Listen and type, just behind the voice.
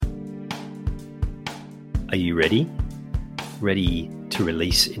Are you ready? Ready to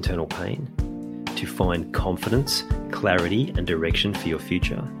release internal pain? To find confidence, clarity, and direction for your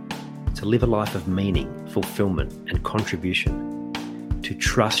future? To live a life of meaning, fulfillment, and contribution? To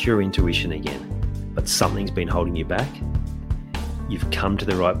trust your intuition again, but something's been holding you back? You've come to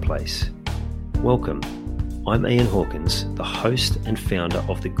the right place. Welcome. I'm Ian Hawkins, the host and founder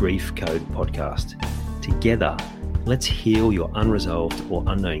of the Grief Code podcast. Together, let's heal your unresolved or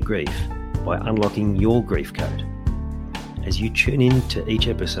unknown grief by unlocking your grief code. As you tune in to each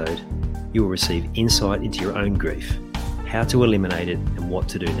episode, you will receive insight into your own grief, how to eliminate it, and what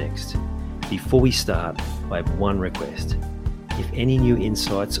to do next. Before we start, I have one request. If any new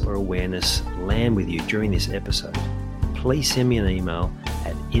insights or awareness land with you during this episode, please send me an email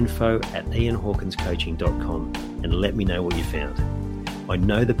at info@ianhawkinscoaching.com and let me know what you found. I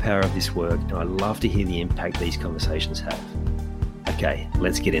know the power of this work and I love to hear the impact these conversations have. Okay,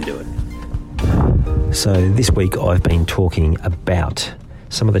 let's get into it. So this week I've been talking about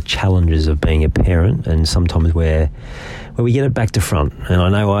some of the challenges of being a parent, and sometimes where we get it back to front. And I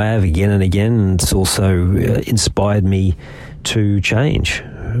know I have again and again, and it's also inspired me to change.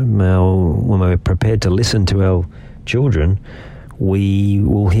 When we're prepared to listen to our children, we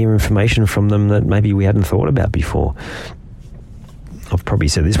will hear information from them that maybe we hadn't thought about before. I've probably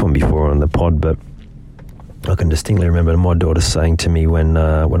said this one before on the pod, but I can distinctly remember my daughter saying to me when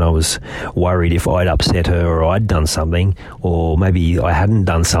I was worried if I'd upset her or I'd done something, or maybe I hadn't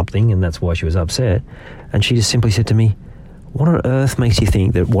done something and that's why she was upset. And she just simply said to me, "What on earth makes you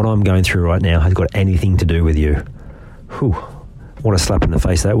think that what I'm going through right now has got anything to do with you?" Whew, what a slap in the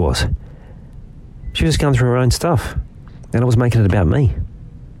face that was. She was going through her own stuff and I was making it about me.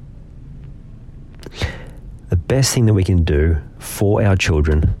 The best thing that we can do for our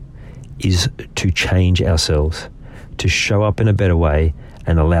children is to change ourselves, to show up in a better way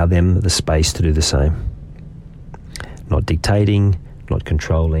and allow them the space to do the same. Not dictating, not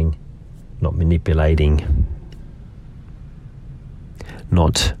controlling, not manipulating,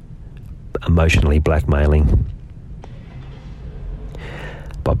 not emotionally blackmailing,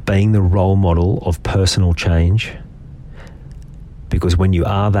 but being the role model of personal change. Because when you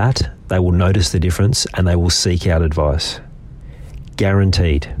are that, they will notice the difference and they will seek out advice.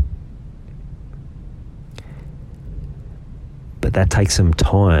 Guaranteed. But that takes some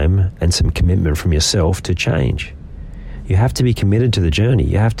time and some commitment from yourself to change. You have to be committed to the journey.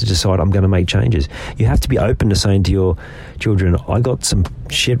 You have to decide, I'm going to make changes. You have to be open to saying to your children, I got some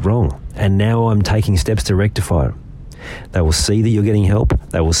shit wrong and now I'm taking steps to rectify it. They will see that you're getting help.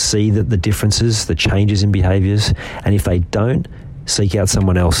 They will see that the differences, the changes in behaviours, and if they don't, seek out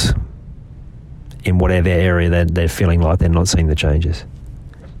someone else in whatever area that they're feeling like they're not seeing the changes,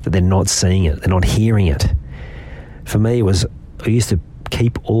 that they're not seeing it, they're not hearing it. For me, it was, I used to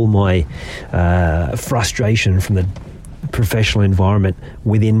keep all my frustration from the professional environment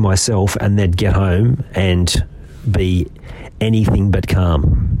within myself, and then get home and be anything but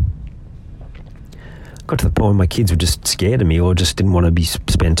calm. Got to the point where my kids were just scared of me, or just didn't want to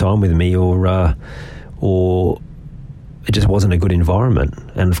spend time with me, or it just wasn't a good environment.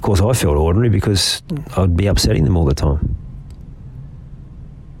 And of course I felt ordinary because I'd be upsetting them all the time.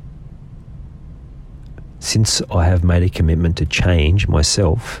 Since I have made a commitment to change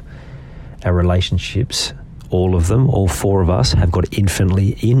myself, our relationships, all of them, all four of us, have got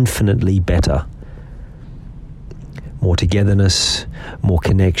infinitely better. More togetherness, more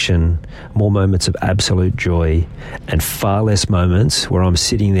connection, more moments of absolute joy, and far less moments where I'm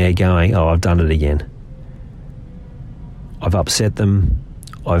sitting there going, oh, I've done it again. I've upset them.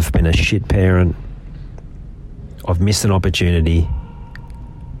 I've been a shit parent. I've missed an opportunity.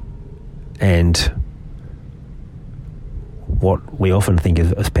 And what we often think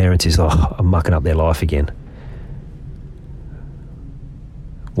of as parents is, oh, I'm mucking up their life again.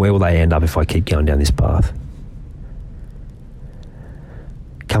 Where will they end up if I keep going down this path?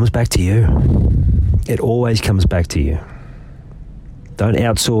 Comes back to you. It always comes back to you. Don't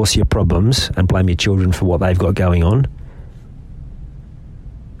outsource your problems and blame your children for what they've got going on.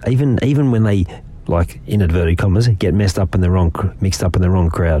 Even when they, like, in inverted commas, get mixed up in the wrong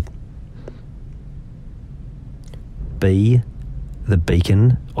crowd. Be the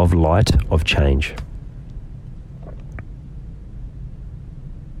beacon of light of change.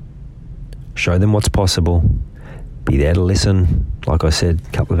 Show them what's possible. Be there to listen, like I said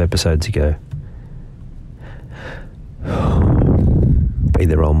a couple of episodes ago. Be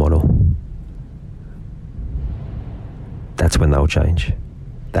the role model. That's when they'll change.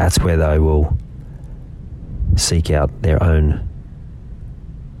 That's where they will seek out their own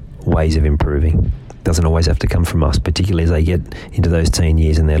ways of improving. Doesn't always have to come from us, particularly as they get into those teen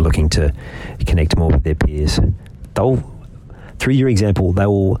years and they're looking to connect more with their peers. Through your example, they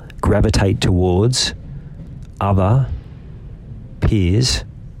will gravitate towards other peers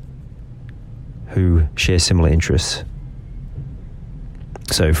who share similar interests.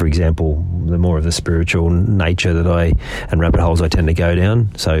 So, for example, the more of the spiritual nature and rabbit holes I tend to go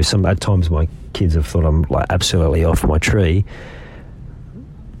down. So, at times my kids have thought I'm like absolutely off my tree.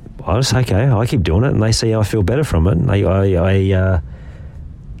 I was okay. I keep doing it, and they see I feel better from it. And I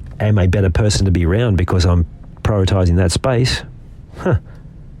am a better person to be around because I'm prioritizing that space.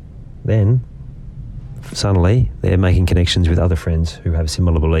 Then suddenly they're making connections with other friends who have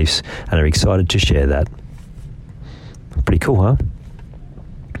similar beliefs and are excited to share that. Pretty cool, huh?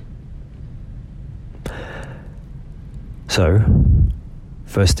 So,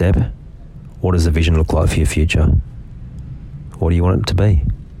 first step, what does the vision look like for your future? What do you want it to be?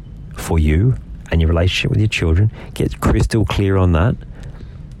 For you and your relationship with your children, get crystal clear on that.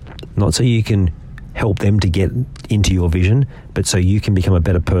 Not so you can help them to get into your vision, but so you can become a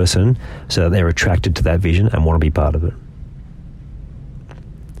better person so that they're attracted to that vision and want to be part of it.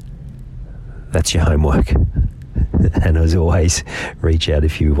 That's your homework. And as always, reach out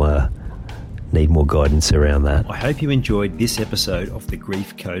if you need more guidance around that. I hope you enjoyed this episode of the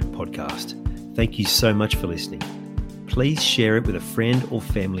Grief Code podcast. Thank you so much for listening. Please share it with a friend or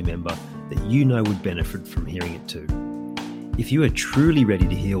family member that you know would benefit from hearing it too. If you are truly ready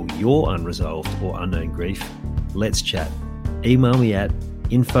to heal your unresolved or unknown grief, let's chat. Email me at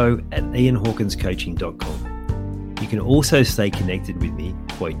info@ianhawkinscoaching.com. You can also stay connected with me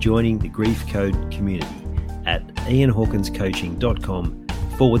by joining the Grief Code community at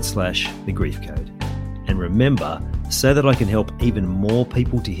ianhawkinscoaching.com/the Grief Code. And remember, so that I can help even more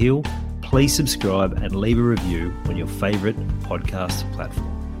people to heal, please subscribe and leave a review on your favorite podcast platform.